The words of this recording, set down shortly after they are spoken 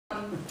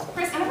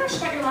Chris, I never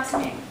forgot your last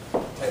name.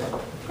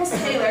 Chris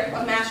Taylor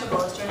of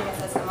Mashable is joining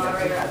us as the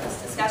moderator of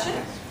this discussion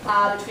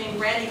between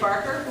Brandee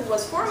Barker, who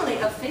was formerly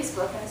of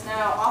Facebook and is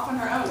now off on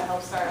her own to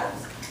help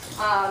startups,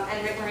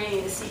 and Rick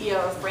Marini, the CEO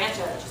of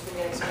Branchout, which has been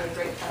getting some really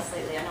great press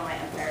lately. I know my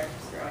empire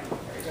is growing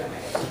every time I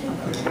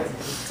get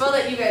it. So I'll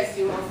let you guys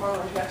do a more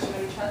formal introduction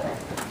of each other.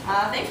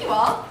 Thank you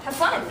all. Have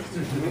fun.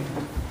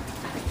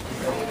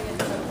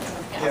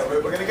 Yeah,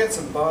 we're going to get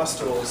some bar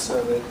stools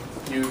so that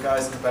you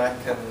guys in the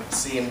back can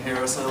see and hear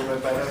us a little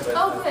bit better. But,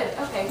 oh, good.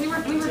 Okay, we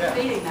were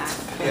debating that.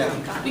 Yeah,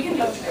 we can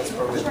do it. That's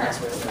probably the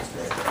best way to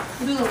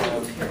do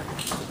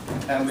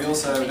it. And we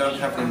also don't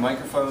have any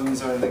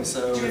microphones or anything,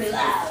 so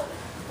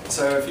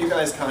if you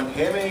guys can't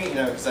hear me, you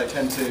know, because I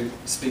tend to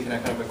speak in a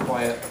kind of a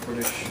quiet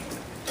British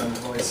tone of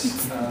voice,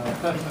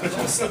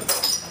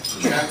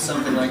 just shout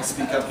something like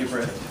 "Speak up, you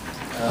Brit."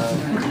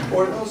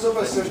 Or those of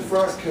us in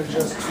front can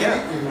just tweet you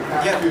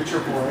at Future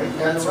Boy,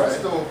 and the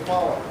rest will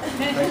follow.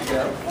 Thank you.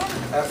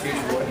 At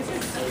Future Boy.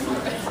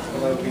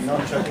 Although we're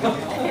not checking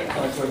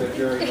like with a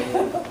jury.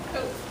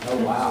 Oh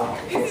wow.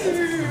 There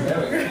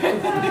we go.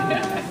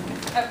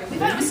 Okay, we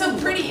thought it was so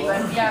pretty,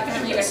 but yeah,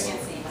 apparently you guys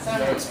can't see. So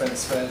no expense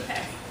spared.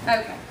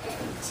 Okay.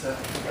 So,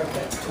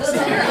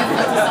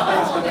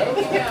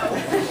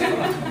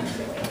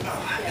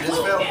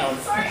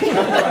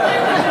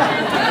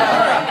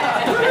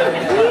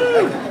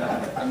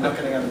 I'm not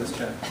getting out of this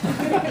chair.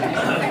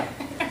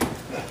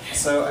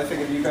 So I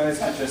figured you guys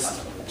could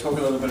just talk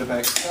a little bit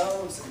about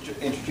yourselves,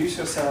 introduce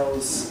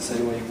yourselves,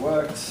 say where you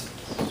worked.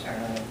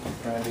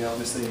 Brandee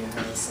obviously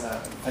has a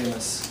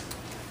famous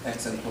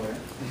ex-employer.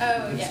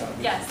 Oh, yeah,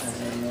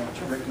 yes. And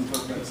then Rick can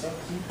talk about himself.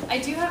 I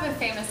do have a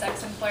famous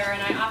ex-employer,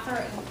 and I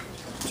often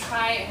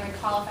try and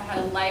recall if I had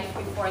a life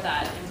before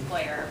that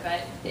employer,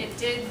 but it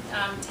did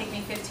take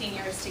me 15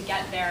 years to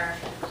get there,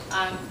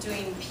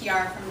 doing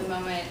PR from the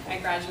moment I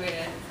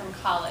graduated from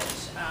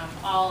college,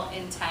 all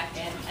in tech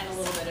and a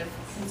little bit of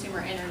consumer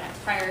internet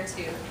prior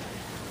to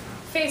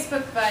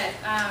Facebook, but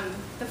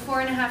the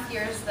 4.5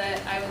 years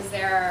that I was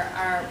there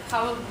are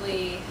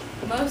probably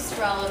most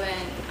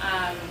relevant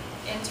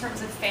in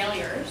terms of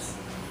failures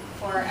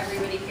for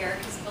everybody here,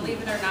 because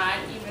believe it or not,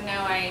 even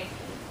though I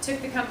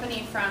took the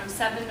company from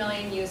 7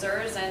 million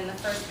users, and the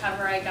first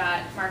cover I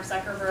got, Mark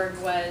Zuckerberg,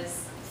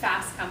 was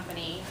Fast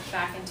Company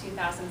back in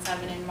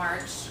 2007 in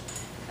March.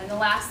 And the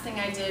last thing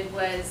I did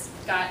was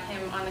got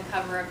him on the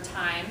cover of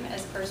Time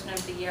as Person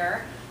of the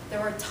Year. There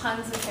were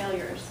tons of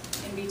failures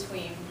in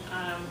between,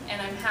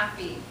 and I'm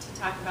happy to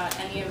talk about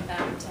any of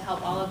them to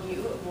help all of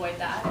you avoid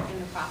that in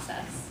the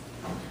process.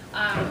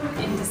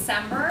 In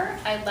December,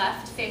 I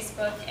left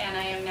Facebook, and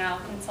I am now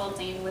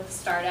consulting with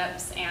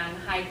startups and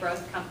high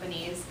growth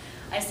companies.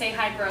 I say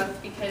high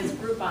growth because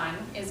Groupon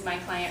is my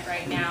client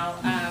right now,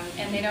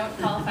 and they don't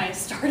qualify as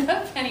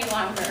startup any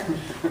longer.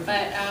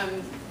 But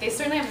they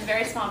certainly have a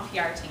very small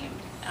PR team,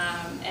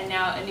 and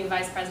now a new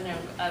vice president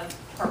of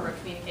corporate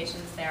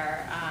communications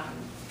there.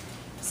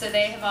 So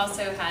they have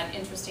also had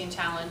interesting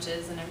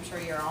challenges, and I'm sure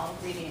you're all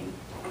reading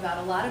about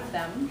a lot of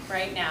them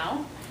right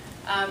now.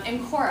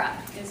 And Cora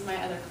is my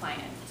other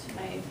client,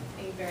 a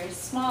very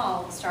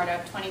small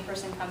startup,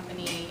 20-person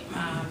company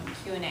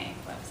Q&A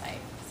website.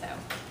 So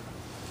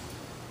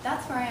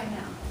that's where I am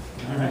now.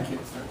 Thank you.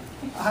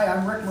 Hi,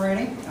 I'm Rick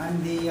Marini.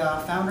 I'm the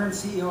founder and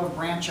CEO of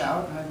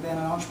Branchout. I've been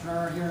an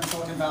entrepreneur here in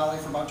Silicon Valley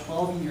for about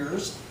 12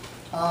 years.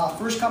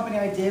 First company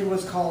I did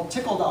was called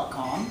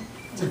Tickle.com.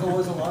 Tickle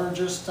was the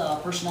largest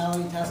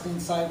personality testing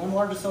site, one of the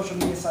largest social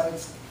media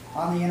sites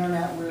on the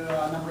internet. We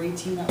were number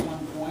 18 at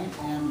one point,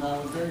 and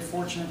was very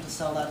fortunate to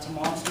sell that to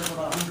Monster for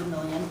about $100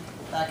 million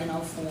back in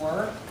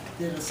 2004.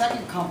 Did a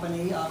second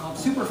company called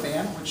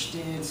Superfan, which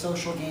did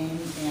social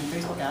games and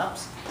Facebook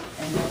apps,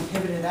 and then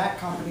pivoted that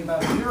company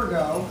about a year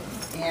ago,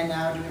 and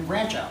now doing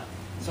Branchout.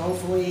 So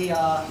hopefully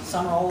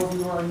some or all of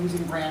you are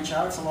using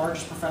Branchout. It's the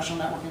largest professional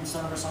networking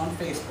service on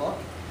Facebook,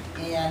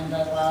 and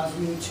that allows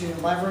you to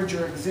leverage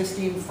your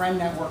existing friend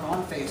network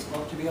on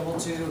Facebook to be able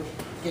to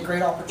get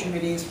great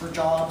opportunities for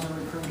jobs or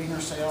recruiting or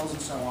sales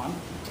and so on.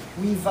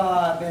 We've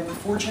been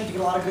fortunate to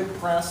get a lot of good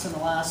press in the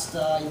last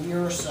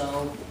year or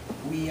so.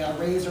 We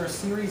raised our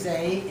Series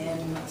A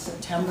in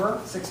September,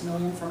 $6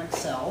 million from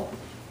Excel,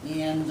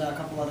 and a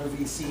couple other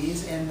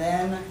VCs. And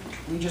then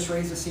we just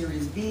raised a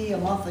Series B a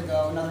month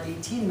ago, another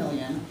 $18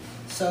 million.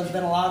 So there's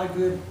been a lot of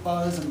good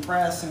buzz and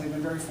press, and we've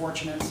been very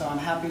fortunate. So I'm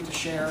happy to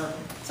share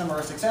some of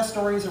our success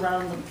stories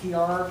around the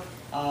PR,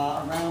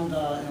 around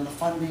the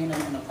funding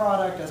and the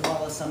product, as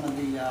well as some of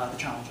the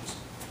challenges.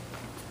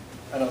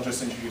 And I'll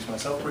just introduce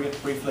myself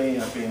briefly.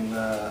 I've been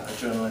a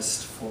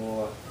journalist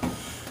for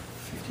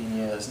 15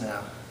 years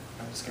now.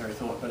 A scary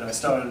thought, but I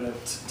started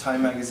at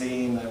Time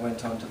Magazine. I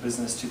went on to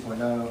Business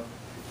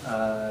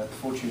 2.0,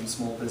 Fortune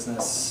Small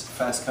Business,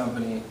 Fast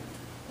Company,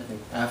 I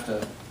think after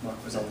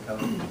Mark was on the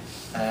cover,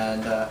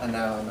 and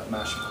now I'm at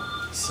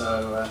Mashable.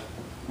 So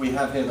we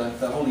have here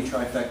the holy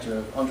trifecta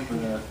of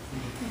entrepreneur,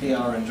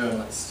 PR, and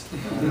journalist.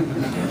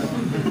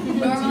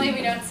 Normally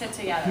we don't sit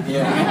together.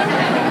 Yeah.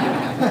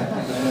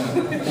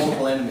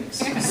 Mortal enemies,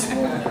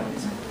 small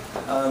enemies.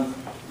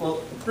 Well,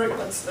 Rick,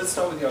 let's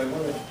start with you. I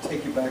want to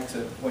take you back to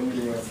when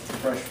you were a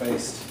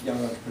fresh-faced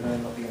young entrepreneur.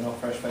 Not that you're not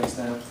fresh-faced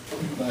now,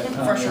 but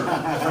Fresher.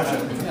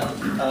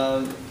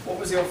 what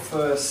was your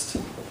first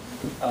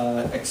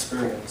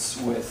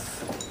experience with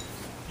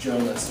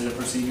journalists? Did it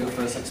precede your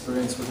first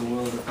experience with the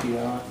world of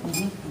PR?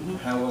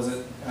 How was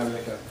it? How did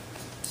it go?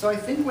 So I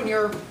think when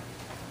you're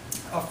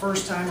a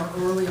first-time or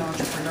early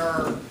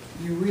entrepreneur,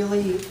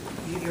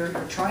 you're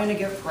trying to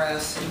get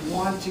press, you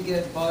want to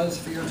get buzz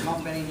for your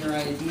company, your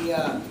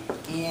idea,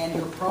 and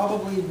you're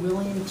probably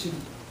willing to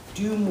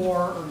do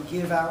more or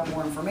give out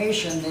more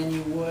information than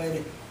you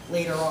would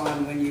later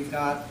on when you've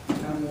got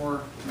kind of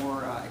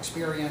more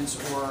experience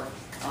or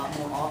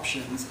more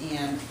options.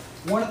 And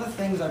one of the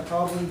things I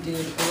probably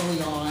did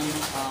early on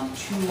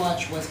too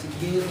much was to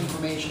give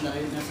information that I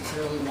didn't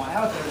necessarily want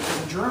out there.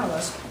 Because a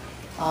journalist,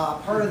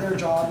 part of their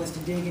job is to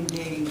dig and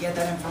get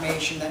that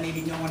information that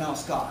maybe no one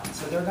else got.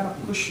 So they're going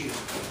to push you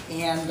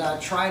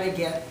and try to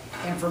get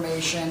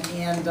information.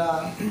 And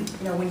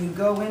when you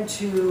go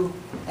into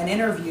an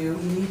interview,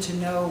 you need to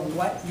know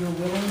what you're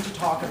willing to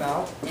talk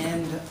about,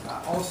 and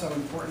also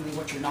importantly,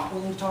 what you're not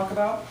willing to talk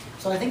about.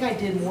 So I think I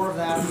did more of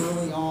that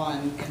early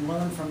on and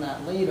learned from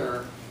that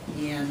later.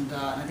 And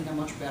I think I'm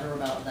much better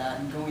about that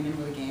and going in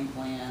with a game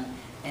plan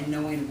and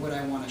knowing what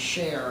I want to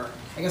share.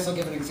 I guess I'll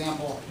give an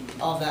example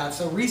of that.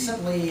 So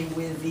recently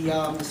with the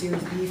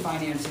Series B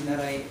financing that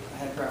I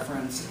had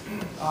referenced,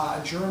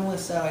 a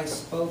journalist that I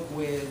spoke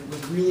with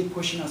was really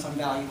pushing us on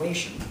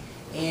valuation.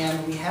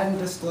 And we hadn't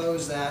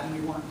disclosed that, and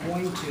we weren't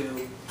going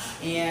to.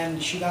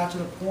 And she got to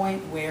the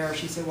point where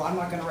she said, well, I'm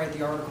not going to write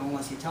the article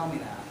unless you tell me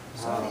that.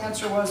 So the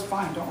answer was,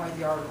 fine, don't write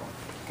the article,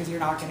 because you're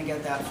not going to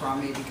get that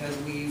from me, because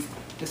we've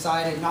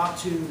decided not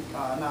to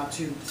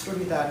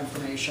distribute that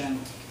information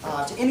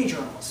to any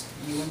journalist,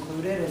 you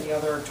included, and the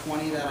other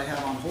 20 that I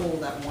have on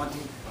hold that want to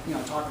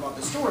talk about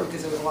the story,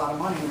 because there was a lot of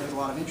money and there's a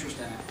lot of interest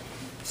in it.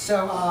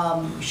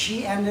 So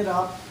she ended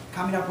up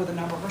coming up with a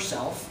number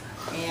herself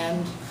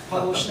and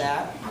published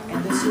that.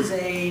 And this is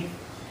a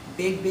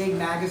big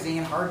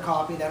magazine, hard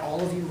copy, that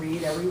all of you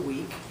read every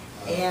week.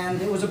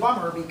 And it was a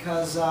bummer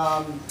because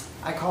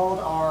I called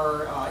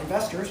our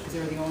investors, because they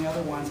were the only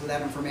other ones with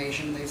that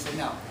information, and they said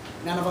no.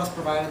 None of us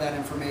provided that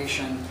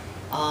information.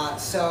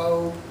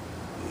 So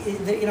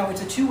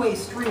it's a two-way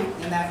street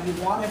in that you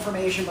want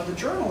information, but the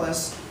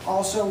journalists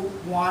also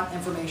want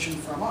information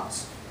from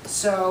us.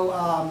 So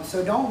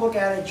don't look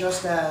at it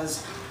just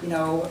as,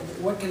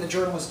 what can the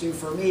journalists do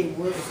for me?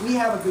 If we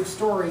have a good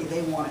story,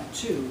 they want it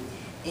too.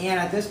 And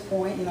at this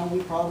point,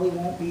 we probably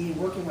won't be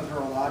working with her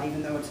a lot,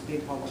 even though it's a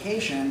big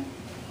publication,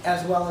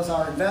 as well as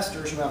our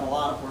investors who have a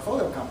lot of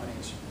portfolio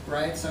companies,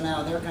 right? So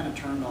now they're kind of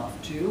turned off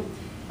too.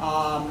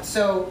 That's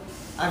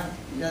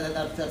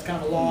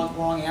kind of a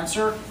long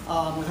answer,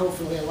 with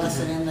hopefully a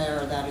lesson in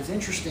there that is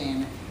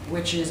interesting,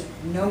 which is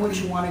know what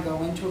you want to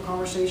go into a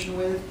conversation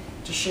with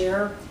to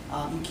share.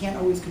 You can't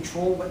always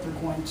control what they're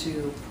going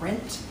to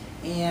print,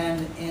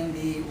 and in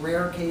the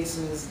rare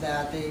cases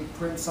that they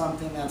print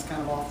something that's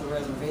kind of off the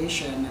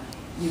reservation,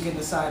 you can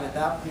decide at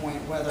that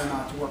point whether or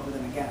not to work with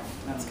them again.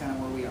 That's kind of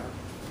where we are.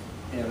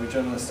 Yeah, we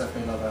journalists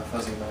definitely love our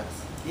fuzzy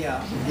math.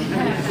 Yeah.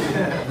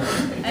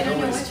 I don't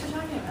know what you're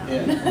talking about.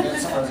 Yeah,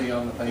 it's fuzzy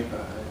on the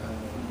paper.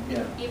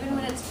 Yeah. Even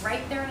when it's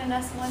right there in an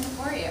S1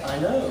 for you. I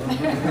know.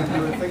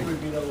 You would think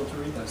we'd be able to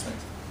read those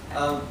things.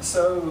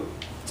 So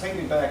take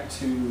me back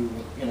to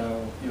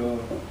your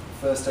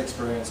first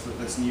experience with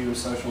this new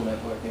social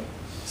networking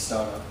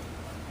startup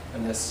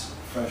and this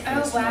fresh.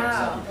 Oh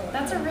wow,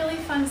 that's a really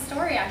fun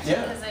story actually,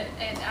 because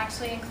it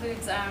actually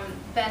includes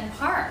Ben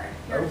Parr,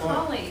 your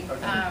colleague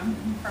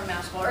from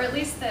Mashable, or at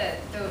least the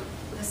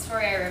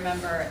story I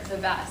remember the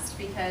best,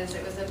 because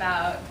it was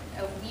about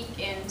a week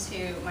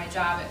into my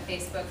job at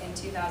Facebook in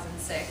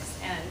 2006,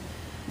 and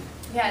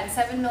we had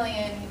 7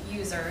 million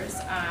users,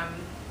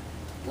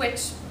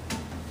 which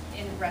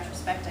in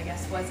retrospect I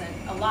guess wasn't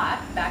a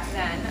lot back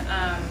then,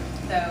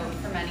 though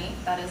for many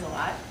that is a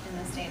lot in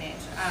this day and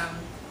age.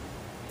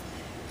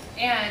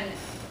 And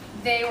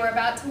they were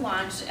about to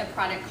launch a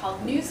product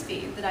called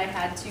Newsfeed that I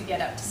had to get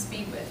up to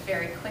speed with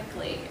very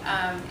quickly.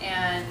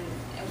 And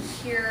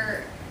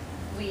here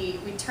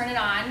we turn it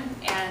on,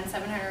 and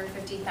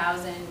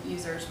 750,000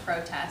 users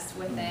protest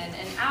within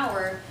an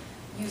hour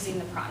using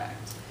the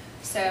product.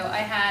 So I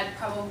had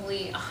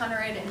probably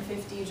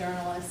 150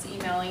 journalists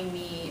emailing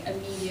me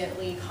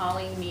immediately,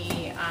 calling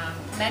me,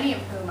 many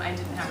of whom I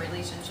didn't have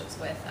relationships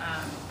with,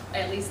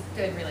 at least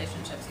good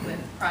relationships with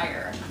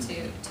prior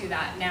to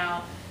that.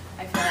 Now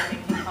I feel like I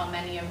can call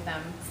many of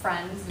them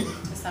friends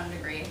to some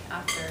degree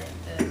after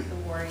the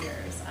war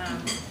years.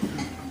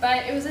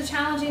 But it was a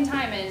challenging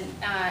time,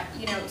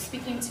 and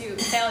speaking to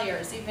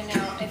failures, even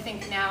though I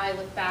think now I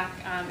look back,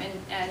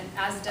 and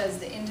as does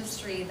the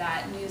industry,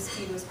 that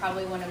Newsfeed was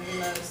probably one of the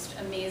most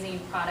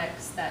amazing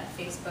products that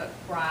Facebook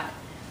brought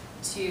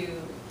to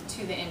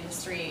the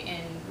industry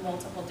in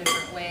multiple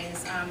different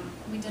ways.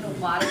 We did a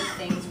lot of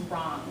things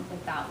wrong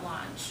with that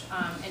launch.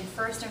 And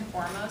first and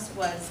foremost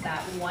was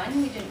that,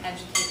 one, we didn't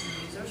educate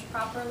the users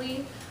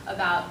properly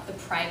about the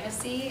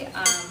privacy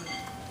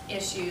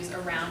issues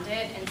around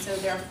it, and so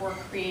therefore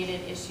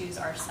created issues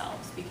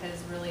ourselves,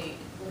 because really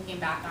looking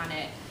back on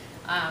it,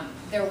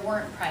 there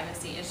weren't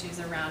privacy issues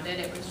around it.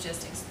 It was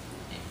just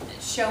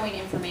showing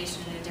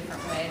information in a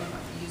different way than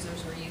what the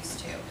users were used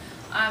to.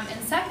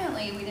 And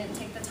secondly, we didn't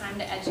take the time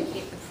to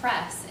educate the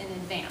press in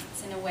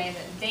advance in a way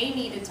that they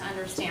needed to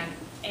understand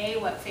A,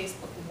 what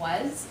Facebook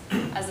was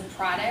as a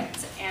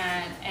product,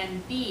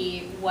 and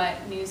B, what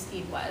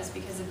Newsfeed was,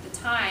 because at the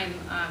time,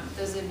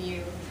 those of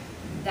you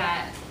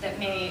that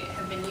may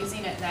have been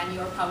using it then, you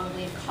were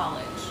probably in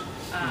college,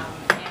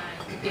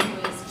 and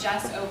it was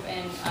just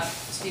open up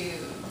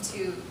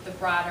to the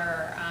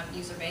broader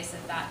user base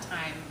at that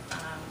time,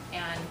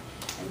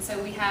 and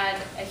so we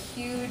had a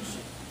huge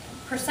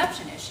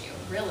perception issue,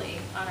 really,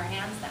 on our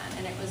hands then,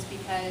 and it was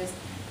because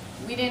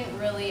we didn't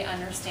really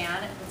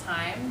understand at the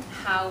time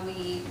how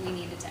we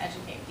needed to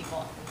educate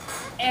people.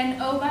 And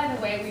oh, by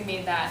the way, we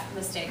made that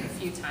mistake a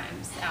few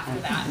times after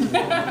that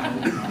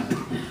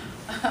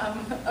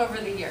over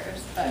the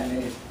years. But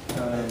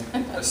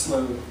a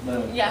slow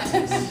learning yeah.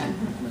 process.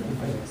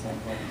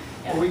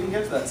 Well, we can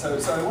get to that. So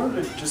I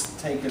wanted to just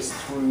take us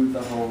through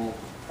the whole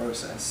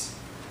process.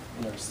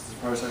 You know, it's a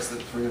process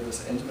that three of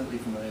us are intimately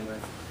familiar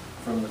with,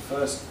 from the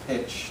first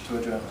pitch to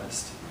a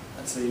journalist.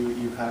 And so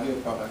you have your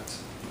product,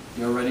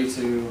 you're ready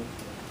to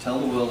tell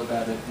the world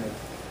about it, you know,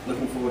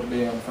 looking forward to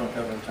being on the front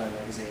cover of Time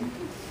magazine.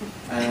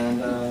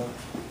 And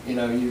you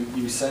know,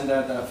 you send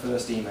out that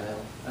first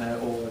email,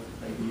 or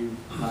maybe you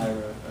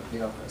hire a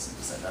PR person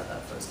to send out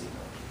that first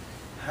email.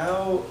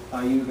 How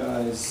are you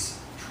guys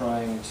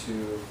trying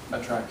to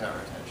attract our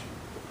attention?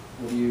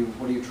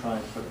 What do you try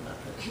and put in that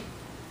pitch?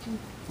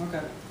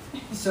 Okay.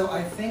 So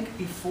I think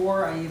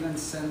before I even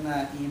send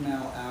that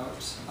email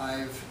out,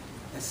 I've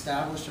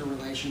established a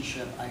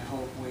relationship, I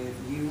hope, with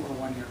you or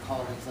one of your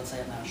colleagues, let's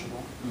say at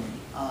Mashable.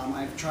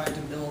 I've tried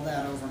to build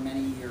that over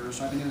many years.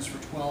 So I've been doing this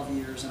for 12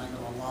 years, and I go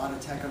to a lot of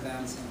tech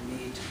events and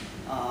meet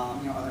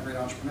you know, other great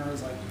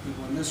entrepreneurs like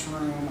people in this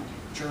room,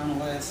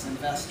 journalists,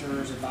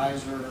 investors,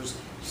 advisors.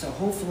 So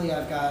hopefully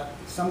I've got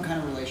some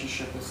kind of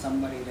relationship with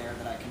somebody there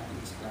that I can at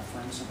least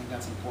reference. I think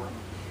that's important.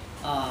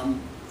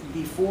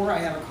 Before I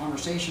have a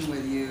conversation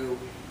with you,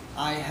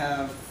 I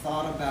have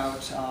thought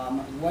about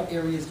what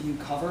areas do you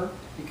cover,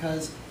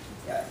 because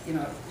you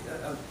know,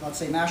 let's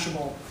say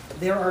Mashable,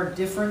 there are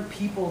different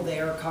people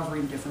there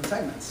covering different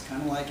segments.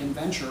 Kind of like in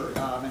venture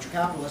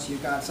capitalists,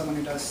 you've got someone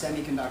who does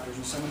semiconductors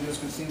and someone who does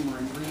consumer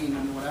and green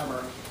and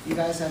whatever. You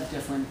guys have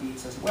different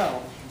beats as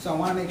well. So I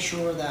want to make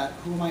sure that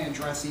who am I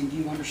addressing, do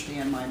you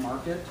understand my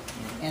market?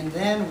 And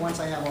then once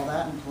I have all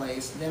that in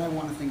place, then I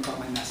want to think about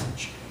my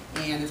message.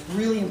 And it's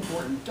really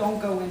important, don't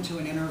go into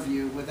an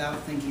interview without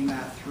thinking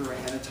that through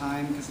ahead of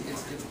time, because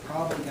it's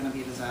probably going to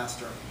be a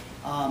disaster.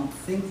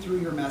 Think through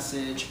your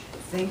message,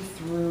 think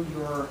through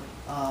your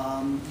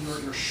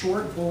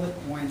short bullet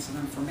points of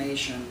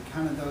information,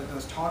 kind of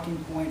those talking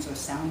points, those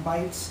sound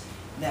bites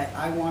that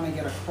I want to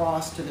get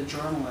across to the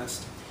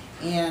journalist.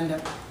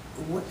 And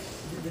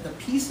the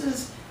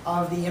pieces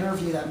of the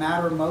interview that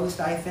matter most,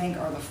 I think,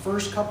 are the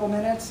first couple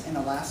minutes and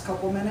the last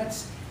couple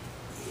minutes.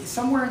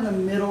 Somewhere in the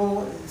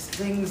middle,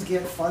 things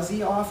get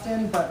fuzzy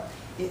often, but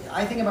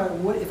I think about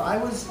what if I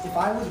was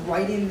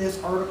writing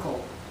this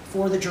article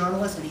for the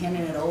journalist and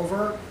handing it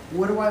over,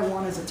 what do I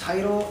want as a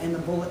title and the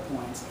bullet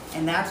points?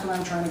 And that's what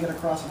I'm trying to get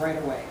across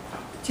right away.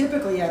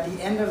 Typically, at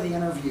the end of the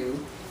interview,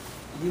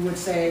 you would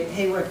say,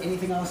 "Hey, Rick,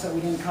 anything else that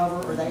we didn't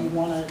cover or that you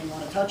want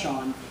to touch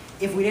on?"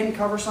 If we didn't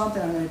cover something,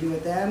 I'm going to do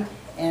it then,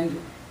 and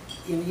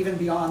even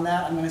beyond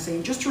that, I'm going to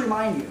say, just to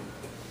remind you,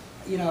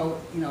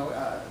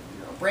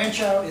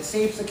 Branchout is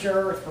safe,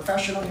 secure, it's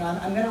professional. You know,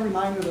 I'm going to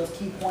remind you of those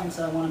key points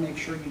that I want to make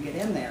sure you get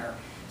in there.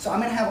 So I'm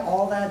going to have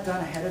all that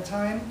done ahead of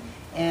time,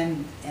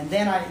 and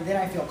then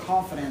I feel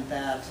confident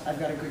that I've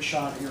got a good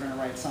shot that you're going to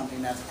write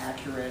something that's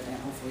accurate and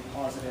hopefully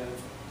positive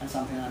and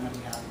something that I'm going to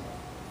be happy with.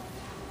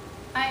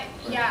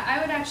 I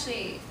would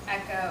actually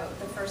echo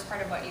the first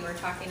part of what you were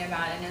talking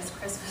about, and as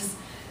Chris was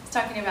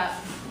talking about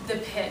the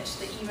pitch,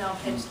 the email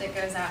pitch that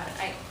goes out,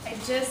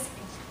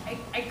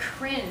 I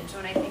cringe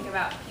when I think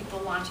about people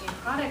launching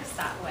products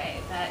that way,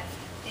 that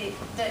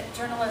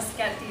journalists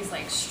get these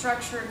like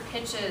structured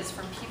pitches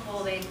from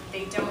people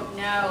they don't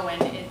know,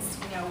 and it's,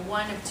 you know,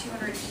 one of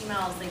 200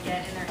 emails they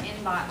get in their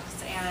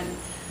inbox. And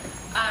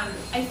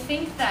I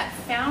think that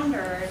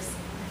founders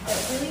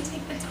that really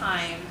take the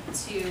time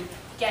to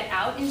get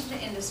out into the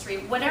industry,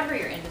 whatever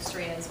your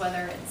industry is,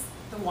 whether it's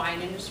the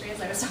wine industry,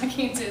 as I was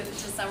talking to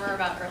Summer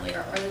about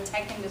earlier, or the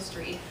tech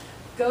industry,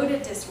 go to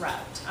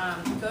Disrupt,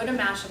 go to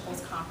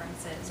Mashable's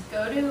conferences,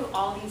 go to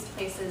all these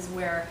places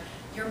where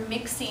you're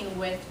mixing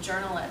with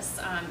journalists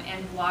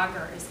and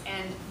bloggers,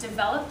 and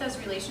develop those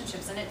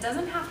relationships. And it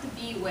doesn't have to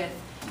be with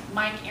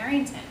Mike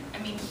Arrington. I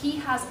mean, he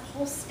has a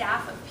whole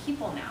staff of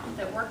people now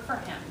that work for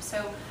him.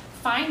 So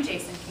find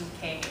Jason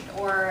Kincaid,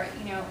 or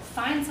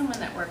find someone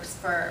that works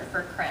for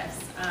Chris.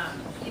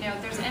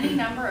 There's any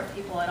number of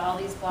people at all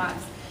these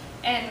blogs,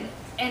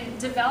 and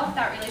develop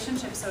that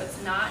relationship so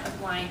it's not a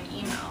blind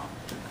email.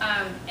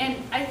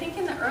 And I think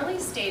in the early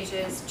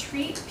stages,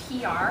 treat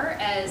PR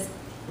as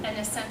an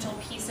essential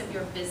piece of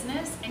your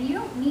business, and you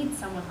don't need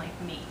someone like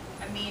me.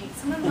 I mean,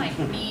 someone like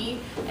me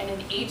and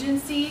an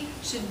agency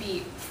should be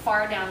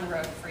far down the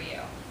road for you.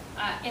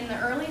 In the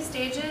early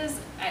stages,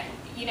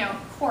 you know,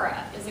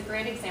 Quora is a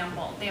great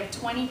example. They have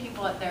 20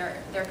 people at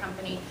their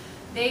company.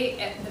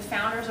 The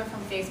founders are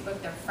from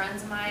Facebook, they're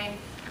friends of mine.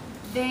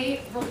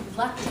 They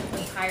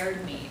reluctantly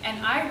hired me,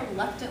 and I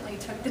reluctantly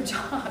took the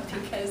job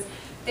because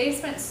they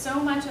spent so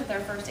much of their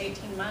first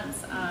 18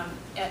 months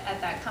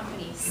at that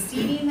company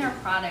seeding their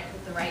product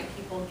with the right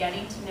people,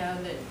 getting to know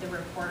the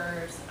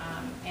reporters,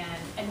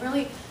 and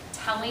really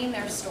telling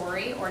their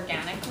story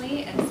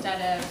organically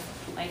instead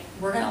of like,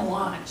 we're gonna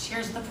launch,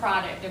 here's the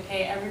product,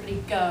 okay,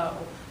 everybody go.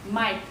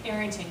 Mike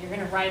Arrington, you're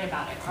gonna write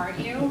about it, aren't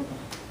you?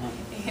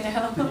 You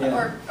know,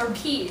 Yeah. or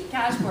Pete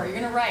Cashmore, you're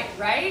gonna write,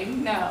 right?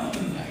 No,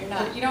 you're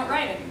not. You don't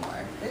write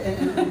anymore.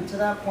 And to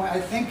that point,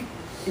 I think,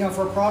 you know,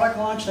 for a product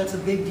launch, that's a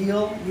big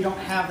deal. We don't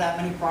have that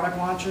many product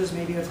launches.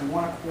 Maybe it's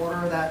one a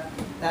quarter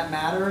that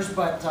matters.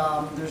 But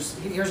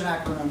here's an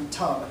acronym,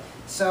 TUB.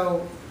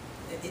 So,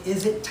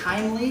 is it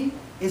timely?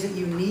 Is it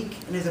unique?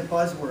 And is it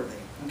buzzworthy?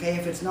 Okay,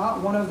 if it's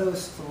not one of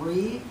those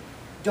three,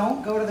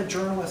 don't go to the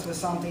journalist with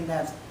something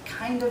that's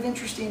kind of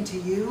interesting to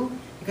you,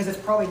 because it's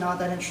probably not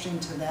that interesting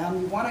to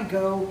them. You want to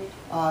go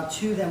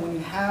to them when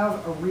you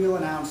have a real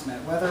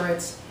announcement, whether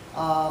it's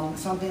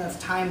something that's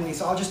timely.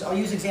 So I'll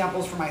use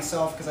examples for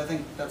myself because I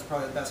think that's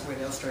probably the best way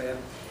to illustrate it.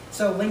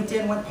 So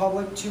LinkedIn went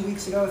public 2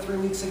 weeks ago, 3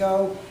 weeks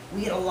ago.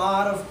 We had a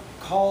lot of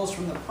calls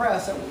from the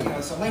press. That, you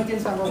know, so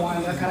LinkedIn's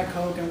 #1, they're kind of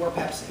Coke and we're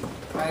Pepsi,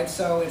 right?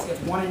 So it's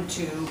 1 and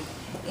 2.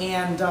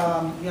 And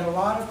we had a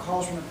lot of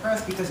calls from the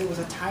press because it was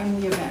a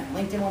timely event.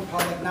 LinkedIn went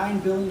public,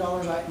 $9 billion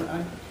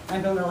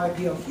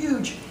IPO,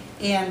 huge.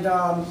 And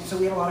so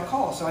we had a lot of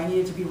calls. So I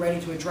needed to be ready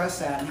to address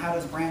that. And how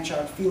does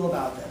Branchout feel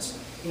about this?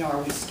 You know,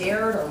 are we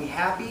scared? Are we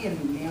happy? And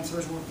the answer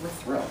is we're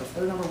thrilled. If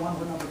they're #1,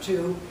 we're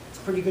 #2. It's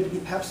pretty good to be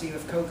Pepsi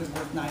if Coke is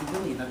worth $9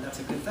 billion. That's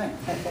a good thing.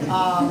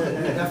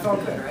 That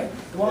felt good, right?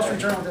 The Wall Street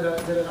Journal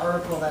did an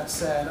article that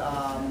said,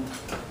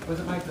 was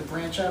it Mike, the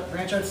Branchout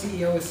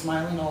CEO is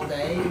smiling all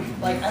day.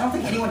 Like, I don't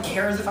think anyone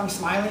cares if I'm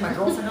smiling. My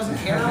girlfriend doesn't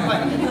care.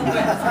 But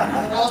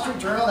the Wall Street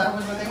Journal, that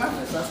was what they went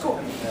with. So that's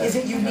cool. Is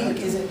it unique?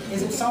 Is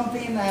it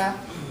something that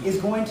is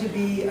going to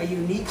be a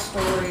unique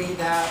story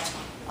that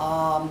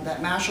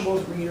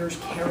Mashable's readers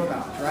care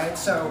about, right?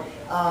 So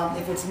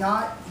if it's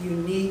not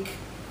unique,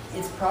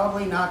 it's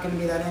probably not going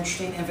to be that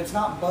interesting. And if it's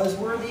not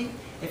buzzworthy,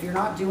 if you're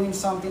not doing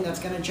something that's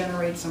going to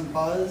generate some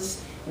buzz,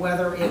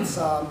 whether it's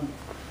a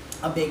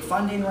big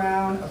funding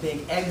round, a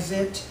big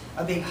exit,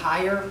 a big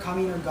hire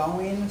coming or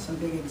going, some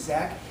big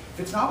exec, if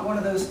it's not one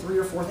of those 3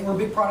 or 4 things, or a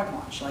big product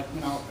launch, like, you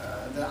know,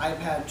 the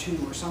iPad 2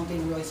 or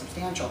something really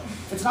substantial,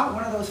 if it's not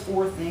one of those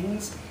 4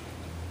 things,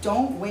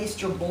 don't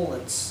waste your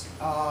bullets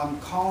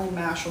calling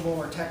Mashable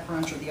or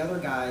TechCrunch or the other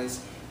guys,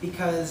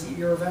 because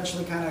you're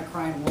eventually kind of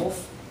crying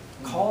wolf.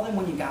 Call them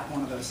when you got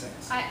one of those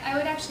things. I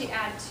would actually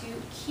add to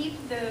keep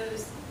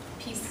those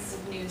pieces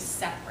of news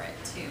separate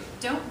too.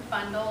 Don't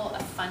bundle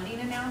a funding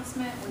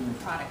announcement with the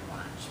product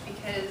launch,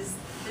 because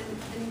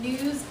the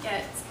news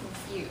gets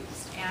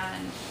confused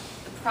and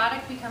the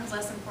product becomes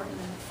less important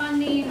than the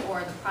funding, or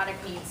the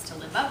product needs to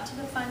live up to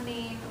the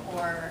funding,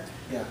 or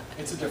yeah,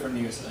 it's a different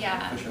news.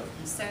 Yeah, for sure.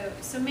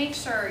 So make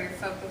sure you're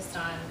focused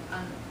on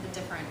the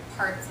different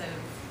parts of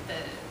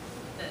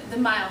the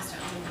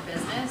milestones in your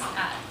business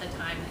at the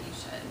time that you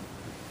should.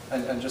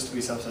 And just to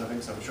be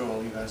self-serving, so I'm sure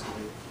all you guys will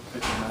be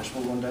pitching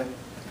Mashable one day.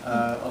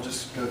 I'll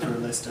just go through a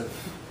list of,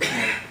 you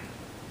know,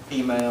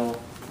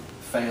 email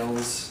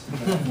fails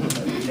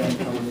that we get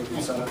probably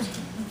from startups.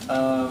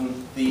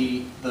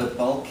 The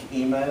bulk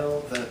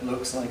email that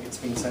looks like it's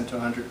been sent to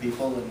 100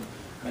 people and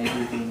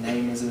maybe the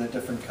name is in a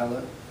different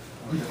color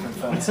or a different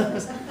font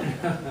size.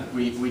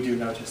 We do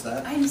notice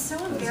that. I'm so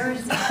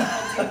embarrassed that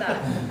people do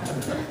that.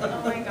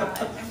 Oh my god,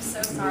 I'm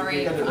so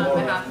sorry on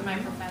behalf of my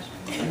profession.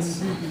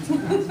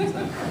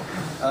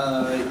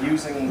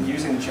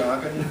 Using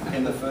jargon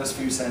in the first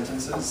few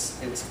sentences,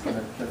 it's going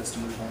to get us to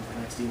move on to the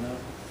next email.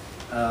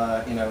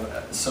 You know,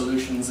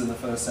 solutions in the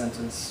first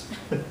sentence,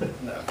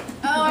 no.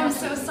 Oh, I'm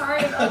so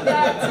sorry about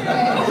that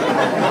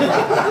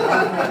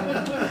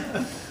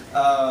too.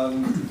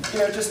 You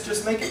know,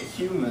 just make it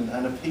human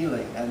and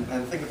appealing,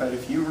 and think about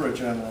if you were a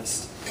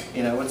journalist,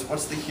 you know,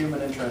 what's the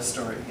human interest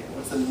story here?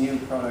 What's the new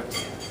product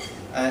here?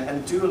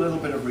 And do a little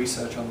bit of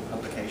research on the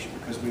publication,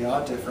 because we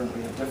are different,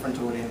 we have different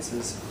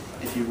audiences.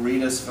 If you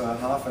read us for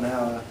half an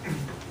hour,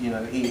 you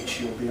know,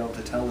 each, you'll be able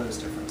to tell those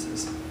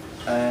differences.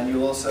 And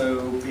you'll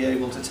also be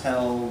able to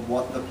tell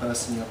what the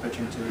person you're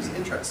pitching to is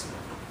interested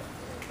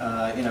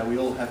in. You know, we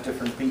all have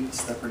different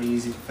beats. They're pretty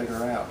easy to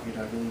figure out. You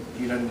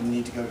don't even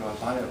need to go to our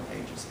bio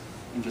pages.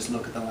 You can just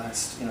look at the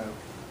last, you know,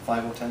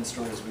 5 or 10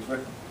 stories we've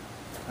written.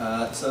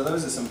 So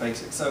those are some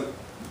basics. So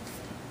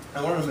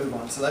I want to move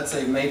on. So let's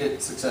say you made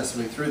it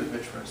successfully through the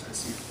pitch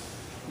process.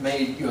 You've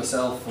made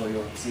yourself or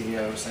your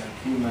CEO sound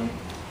human.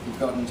 You've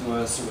gotten to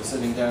us, so we're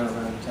sitting down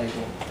around the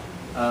table.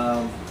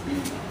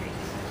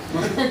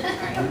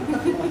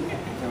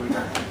 There we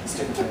go.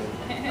 Stick a table.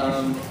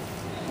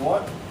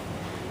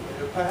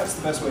 perhaps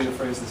the best way to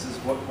phrase this is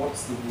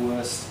what's the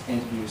worst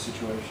interview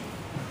situation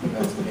you've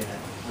ever been in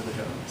with a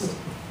journalist?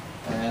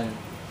 And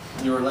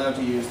you're allowed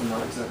to use the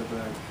Mark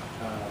Zuckerberg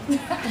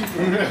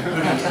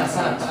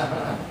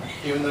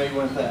even though you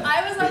weren't there.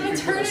 I was on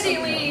maternity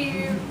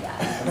leave.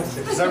 Yes.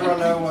 Does everyone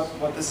know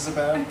what this is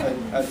about?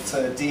 At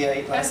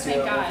D8 last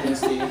year, All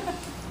Things D,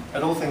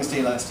 at All Things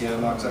D last year,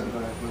 Mark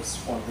Zuckerberg was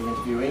one of the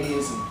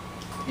interviewees, and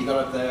he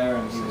got up there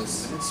and he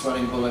was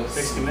sweating bullets.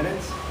 60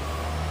 minutes?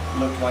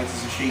 Looked white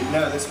as a sheet.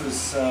 No, this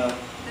was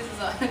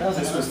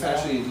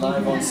actually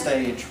live on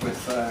stage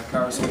with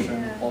Kara Swisher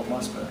and Walt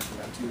Mossberg,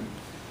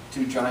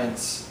 two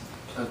giants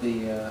of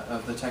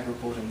the tech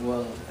reporting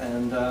world,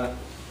 and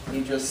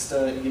he just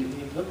he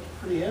looked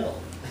pretty ill.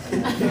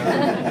 And,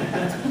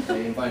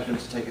 they invited him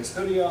to take his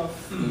hoodie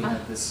off. He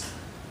had this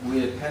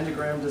weird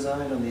pentagram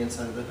design on the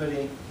inside of the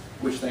hoodie,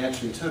 which they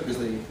actually took as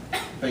the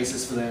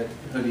basis for their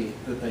hoodie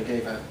that they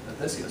gave out at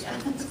this year's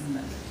conference.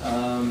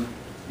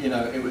 You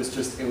know, it was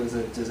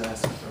a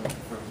disaster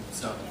from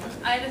start to finish.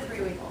 I had a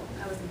 3-week-old.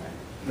 I was in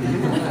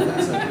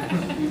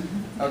bed.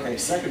 Okay,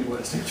 second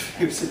worst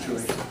interview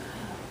situation.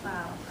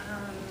 Wow.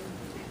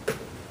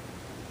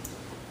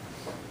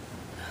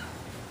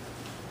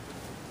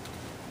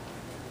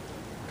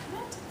 I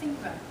have to think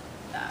about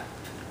that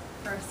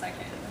for a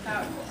second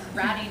without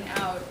ratting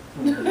out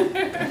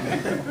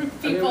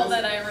people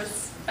that I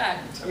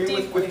respect. I mean,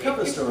 deeply. with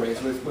cover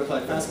stories, with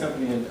like Fast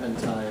Company and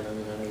Time. I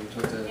mean, I know you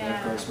talked to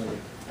Yeah.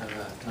 Grossman at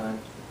Time.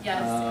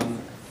 Yes.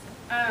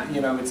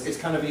 You know, it's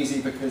kind of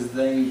easy because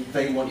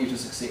they want you to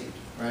succeed,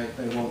 right?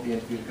 They want the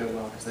interview to go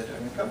well because they're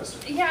doing a cover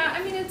story. Yeah,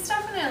 I mean, it's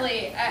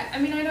definitely, I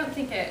mean, I don't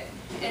think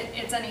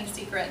it's any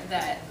secret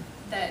that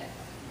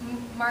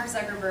Mark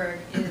Zuckerberg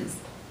is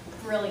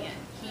brilliant.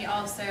 He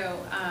also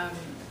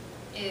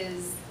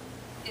is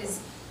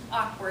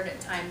awkward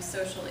at times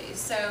socially.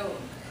 So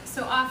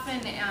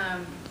often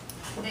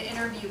the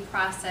interview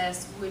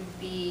process would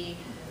be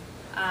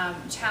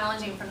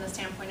challenging from the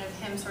standpoint of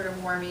him sort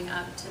of warming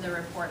up to the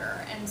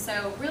reporter. And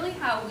so really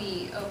how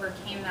we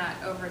overcame that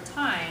over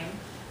time,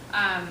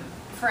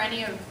 for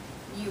any of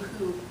you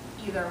who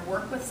either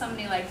work with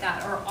somebody like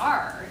that or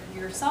are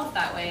yourself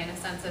that way in a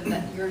sense of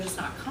that you're just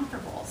not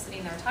comfortable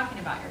sitting there talking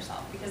about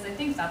yourself, because I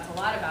think that's a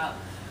lot about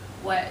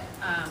what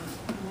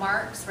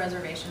Mark's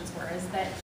reservations were, is that